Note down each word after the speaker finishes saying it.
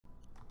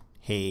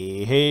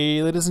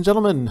Hey, ladies and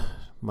gentlemen,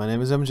 my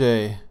name is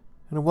MJ,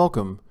 and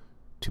welcome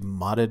to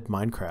Modded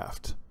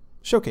Minecraft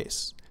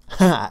Showcase.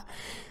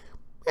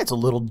 It's a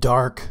little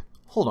dark.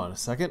 Hold on a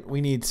second.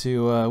 We need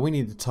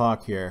to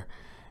talk here,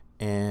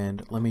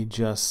 and let me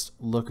just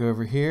look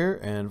over here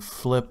and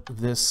flip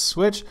this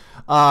switch.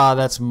 Ah,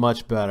 that's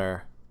much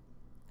better.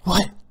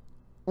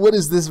 What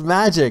is this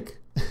magic?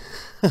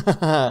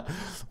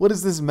 What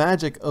is this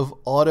magic of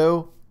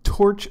auto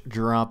torch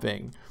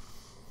dropping?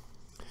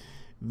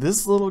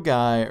 This little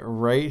guy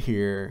right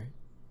here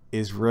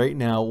is right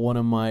now one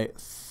of my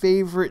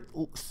favorite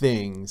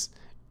things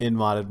in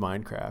modded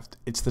Minecraft.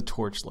 It's the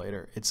torch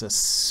lighter. It's a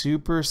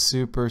super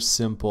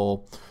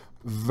simple,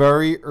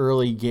 very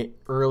early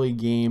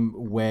game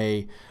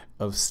way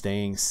of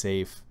staying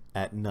safe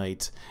at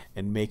night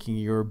and making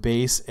your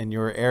base and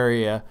your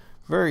area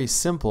very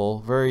simple,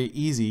 very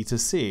easy to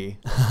see.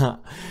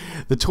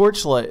 The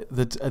torch light,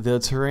 the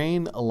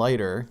terrain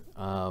lighter,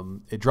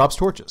 it drops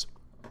torches.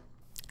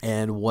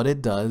 And what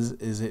it does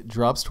is it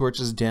drops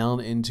torches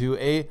down into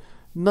a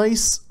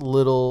nice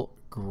little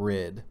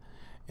grid.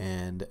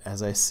 And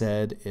as I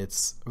said,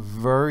 it's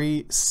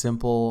very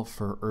simple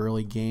for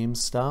early game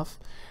stuff.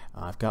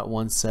 I've got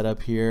one set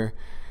up here,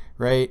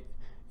 right?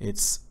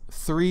 It's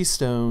 3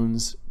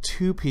 stones,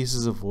 2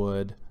 pieces of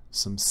wood,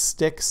 some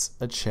sticks,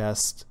 a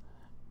chest,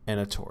 and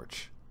a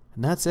torch.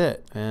 And that's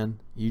it, man.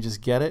 You just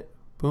get it,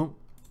 boom,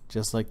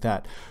 just like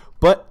that.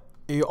 But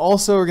you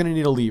also are going to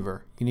need a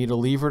lever. You need a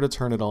lever to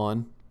turn it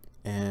on,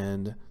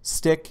 and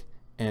stick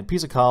and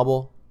piece of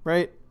cobble,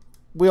 right?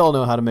 We all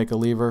know how to make a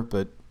lever,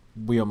 but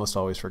we almost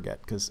always forget,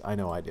 because I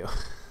know I do.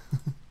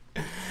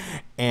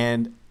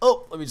 And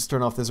oh, let me just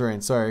turn off this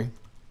rain. Sorry.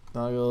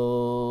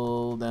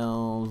 Toggle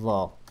down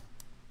vol.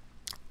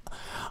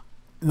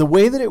 The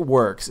way that it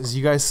works is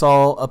you guys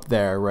saw up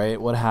there, right,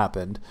 what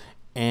happened.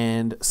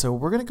 And so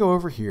we're going to go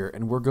over here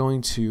and we're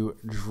going to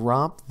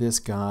drop this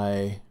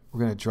guy.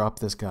 We're going to drop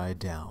this guy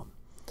down.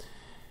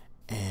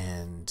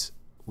 And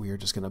we are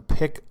just going to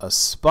pick a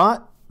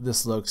spot.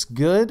 This looks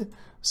good.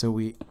 So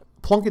we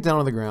plunk it down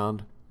on the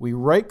ground. We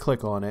right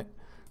click on it.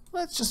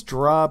 Let's just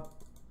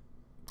drop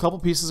a couple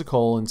pieces of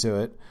coal into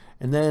it.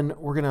 And then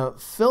we're going to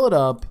fill it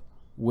up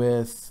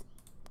with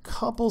a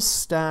couple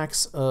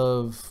stacks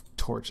of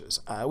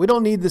torches. We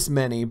don't need this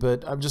many,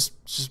 but I'm just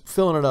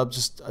filling it up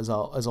just as a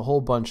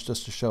whole bunch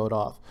just to show it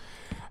off.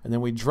 And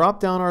then we drop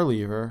down our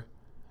lever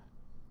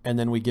and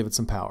then we give it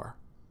some power.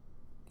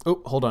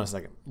 Oh, hold on a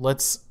second.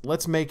 Let's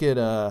make it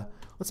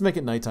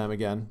nighttime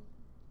again,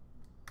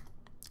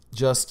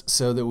 just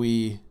so that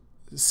we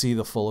see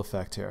the full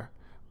effect here.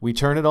 We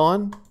turn it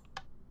on,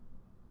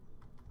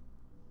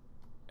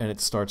 and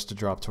it starts to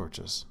drop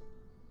torches.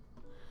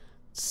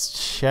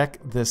 Check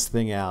this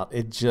thing out.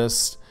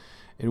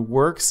 It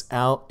works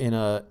out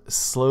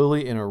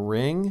slowly in a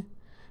ring,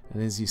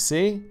 and as you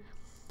see,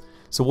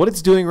 so what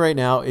it's doing right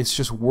now, it's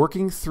just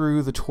working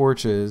through the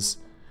torches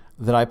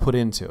that I put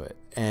into it.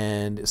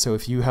 And so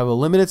if you have a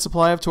limited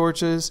supply of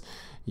torches,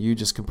 you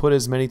just can put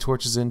as many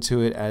torches into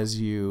it as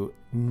you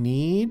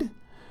need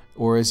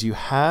or as you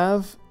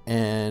have,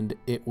 and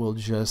it will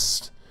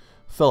just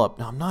fill up.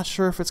 Now, I'm not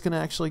sure if it's going to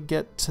actually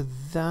get to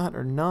that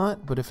or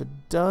not, but if it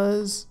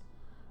does,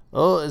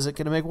 oh, is it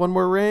going to make one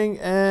more ring?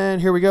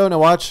 And here we go. Now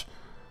watch.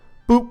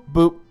 Boop,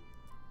 boop.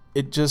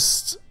 It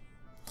just...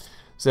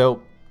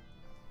 So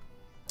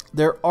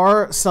there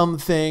are some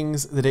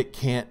things that it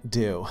can't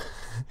do.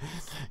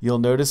 You'll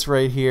notice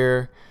right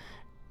here,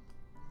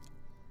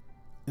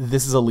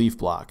 this is a leaf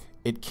block.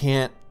 You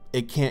can't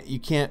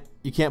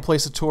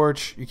place a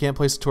torch. You can't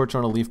place a torch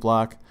on a leaf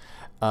block.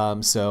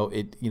 So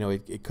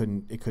it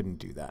couldn't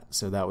do that.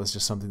 So that was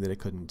just something that it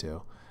couldn't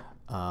do.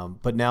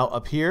 But now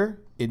up here,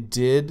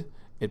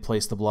 it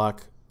placed the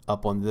block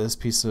up on this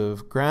piece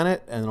of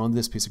granite and on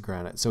this piece of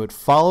granite. So it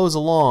follows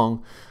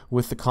along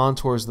with the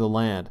contours of the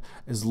land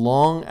as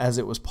long as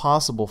it was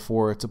possible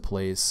for it to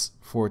place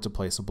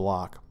a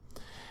block.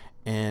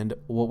 And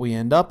what we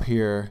end up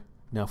here,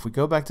 now if we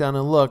go back down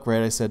and look,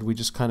 right, I said we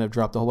just kind of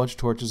dropped a whole bunch of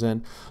torches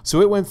in.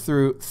 So it went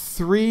through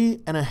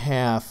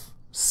 3.5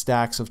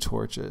 stacks of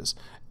torches,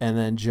 and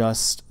then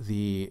just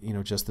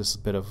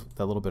just that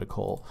little bit of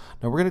coal.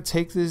 Now we're gonna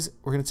take this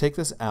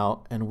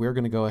out, and we're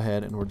gonna go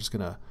ahead and we're just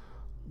gonna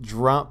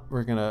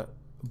we're gonna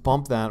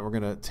bump that, we're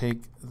gonna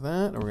take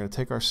that, and we're gonna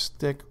take our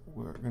stick,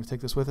 we're gonna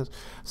take this with us.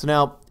 So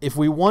now if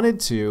we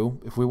wanted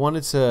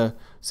to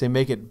say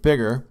make it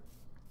bigger,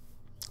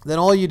 then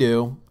all you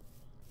do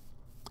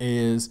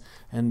is,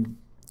 and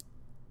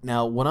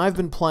now when I've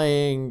been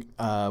playing,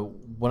 I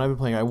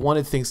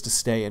wanted things to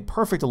stay in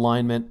perfect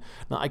alignment.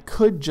 Now I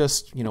could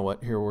just, you know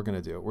what, here we're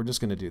just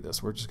gonna do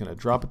this. We're just gonna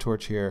drop a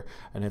torch here,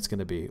 and it's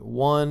gonna be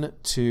 1,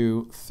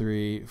 2,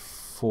 3,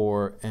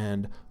 4,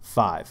 and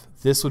 5.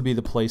 This would be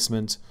the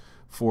placement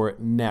for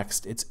it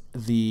next. It's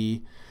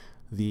the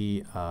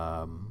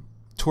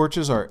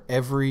torches are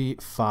every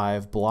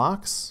 5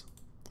 blocks.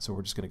 So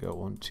we're just gonna go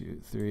 1,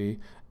 2, 3,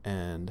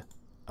 and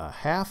a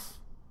half.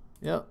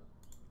 Yep.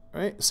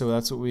 Right. So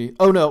that's what we.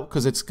 Oh no,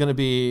 because it's gonna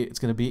be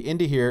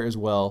into here as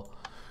well.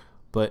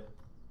 But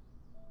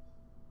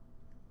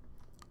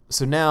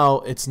So now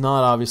it's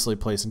not obviously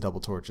placing double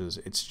torches.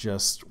 It's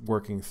just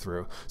working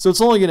through. So it's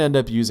only going to end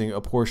up using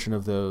a portion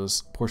of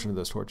those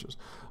torches.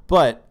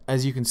 But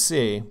as you can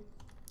see,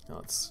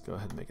 let's go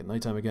ahead and make it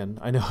nighttime again.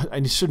 I know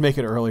I should make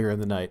it earlier in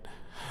the night.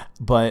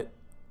 But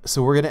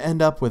so we're going to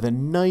end up with a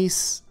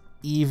nice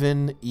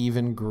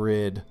even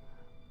grid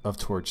of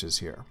torches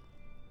here.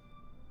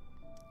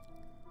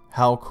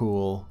 How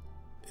cool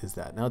is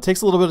that? Now it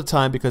takes a little bit of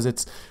time because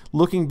it's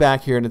looking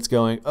back here and it's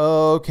going,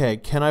 oh, okay,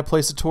 can I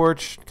place a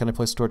torch? Can I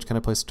place a torch? Can I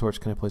place a torch?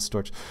 Can I place a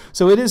torch?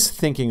 So it is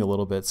thinking a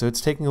little bit. So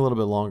it's taking a little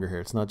bit longer here.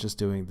 It's not just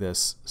doing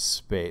this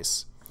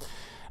space.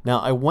 Now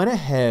I went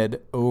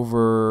ahead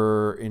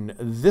over in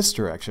this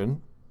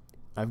direction.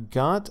 I've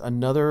got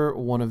another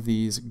one of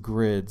these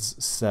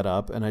grids set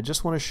up, and I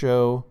just want to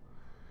show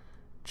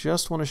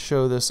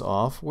this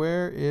off.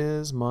 Where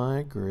is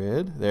my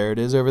grid? There it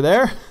is over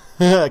there.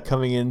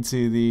 coming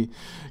into the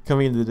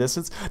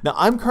distance. Now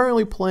I'm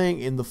currently playing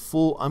in the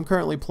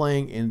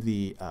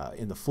Fullcraft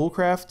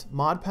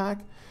mod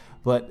pack,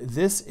 but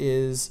this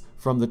is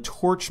from the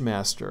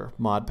TorchMaster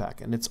mod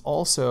pack, and it's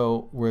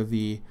also where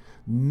the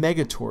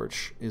Mega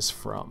Torch is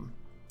from.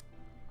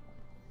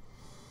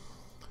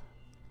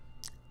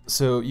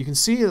 So you can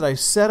see that I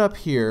set up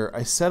here.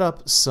 I set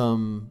up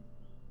some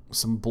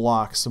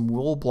blocks, some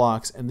wool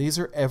blocks, and these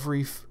are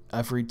every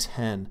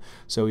 10.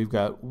 So we've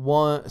got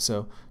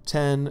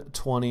 10,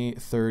 20,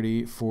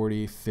 30,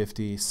 40,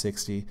 50,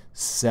 60,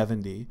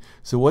 70.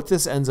 So what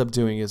this ends up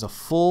doing is a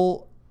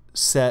full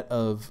set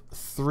of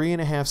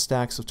 3.5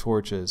 stacks of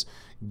torches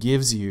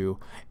gives you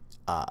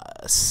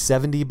a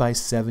 70 by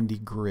 70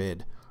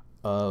 grid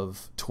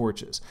of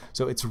torches.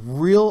 So it's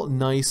real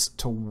nice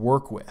to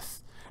work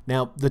with.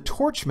 Now the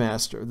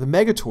TorchMaster, the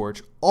Mega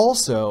Torch,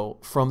 also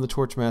from the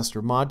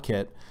TorchMaster mod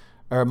kit,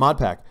 or mod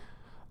pack,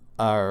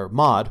 or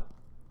mod,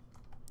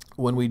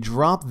 when we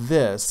drop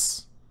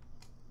this,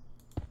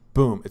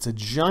 boom, it's a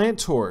giant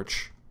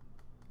torch,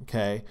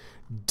 okay,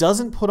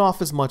 doesn't put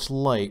off as much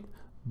light,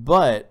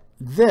 but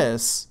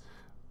this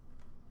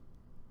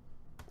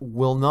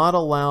will not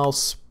allow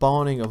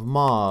spawning of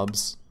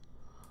mobs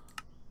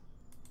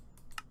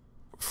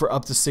for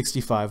up to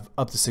 65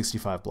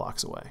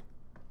 blocks away.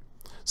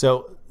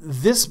 So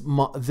this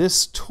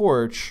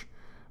torch,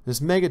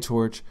 this Mega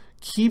Torch,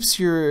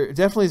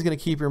 definitely is going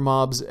to keep your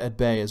mobs at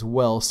bay as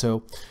well.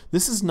 So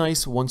this is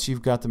nice once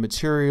you've got the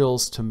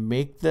materials to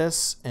make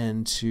this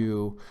and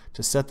to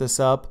set this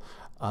up.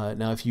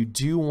 Now if you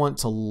do want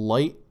to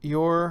light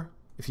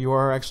if you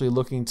are actually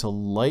looking to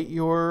light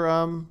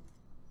your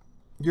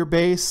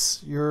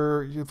base,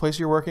 your place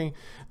you're working,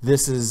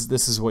 this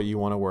is what you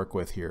want to work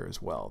with here as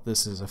well.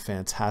 This is a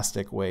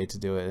fantastic way to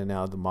do it. And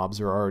now the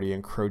mobs are already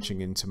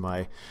encroaching into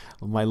my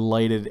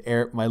lighted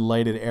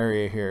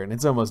area here, and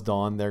it's almost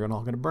dawn. They're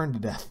all going to burn to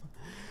death.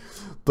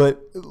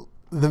 But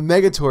the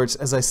Mega Torch,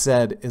 as I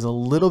said, is a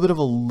little bit of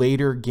a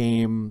later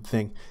game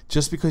thing,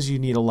 just because you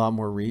need a lot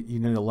more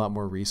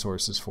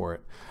resources for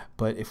it.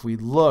 But if we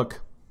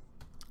look,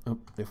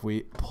 if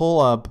we pull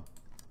up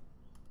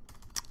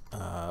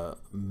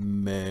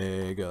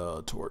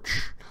Mega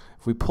Torch,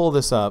 if we pull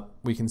this up,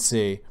 we can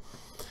see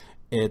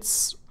you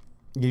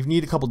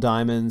need a couple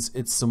diamonds,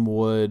 it's some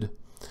wood,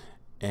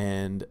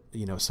 and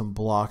some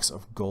blocks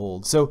of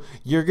gold. So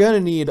you're gonna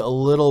need a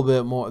little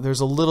bit more.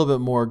 There's a little bit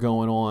more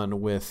going on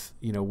with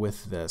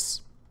with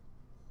this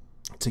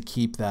to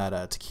keep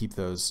that to keep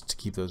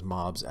those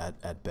mobs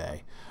at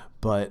bay.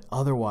 But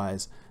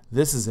otherwise,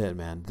 this is it,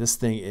 man. This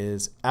thing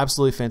is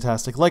absolutely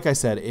fantastic. Like I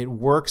said, it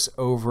works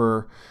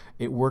over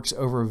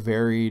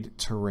varied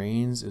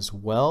terrains as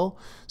well.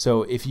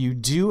 So if you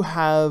do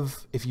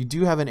have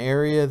an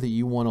area that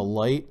you want to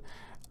light,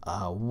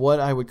 what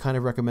I would kind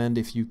of recommend,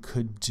 if you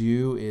could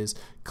do, is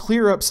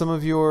clear up some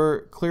of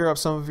your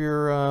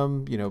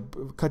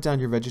cut down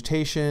your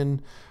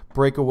vegetation,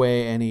 break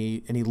away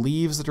any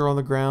leaves that are on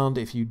the ground.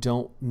 If you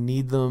don't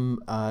need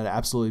them to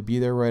absolutely be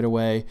there right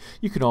away,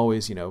 you can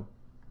always,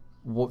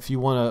 if you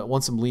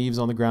want some leaves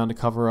on the ground to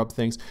cover up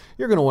things,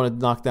 you're going to want to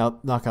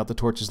knock out the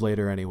torches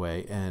later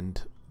anyway,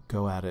 and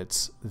go at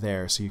it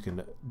there so you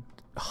can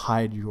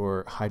hide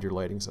your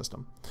lighting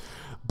system.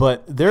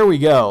 But there we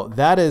go.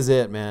 That is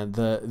it, man.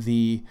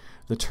 The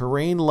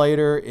terrain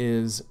lighter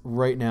is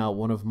right now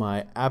one of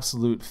my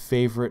absolute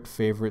favorite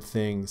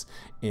things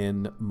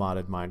in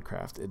modded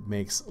Minecraft. It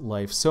makes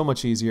life so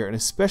much easier, and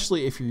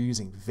especially if you're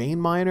using vein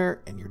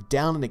miner and you're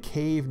down in a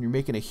cave and you're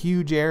making a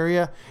huge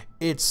area,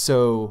 it's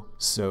so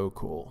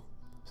cool.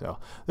 So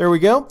there we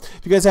go.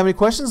 If you guys have any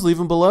questions, leave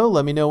them below.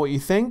 Let me know what you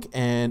think.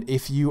 And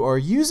if you are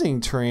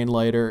using terrain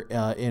lighter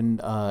in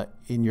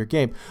your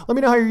game, let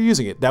me know how you're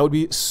using it. That would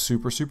be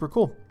super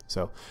cool.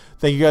 So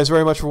thank you guys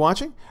very much for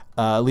watching.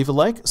 Leave a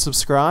like,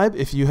 subscribe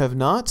if you have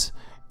not.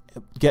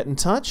 Get in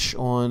touch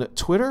on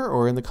Twitter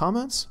or in the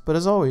comments. But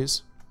as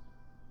always,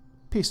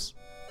 peace.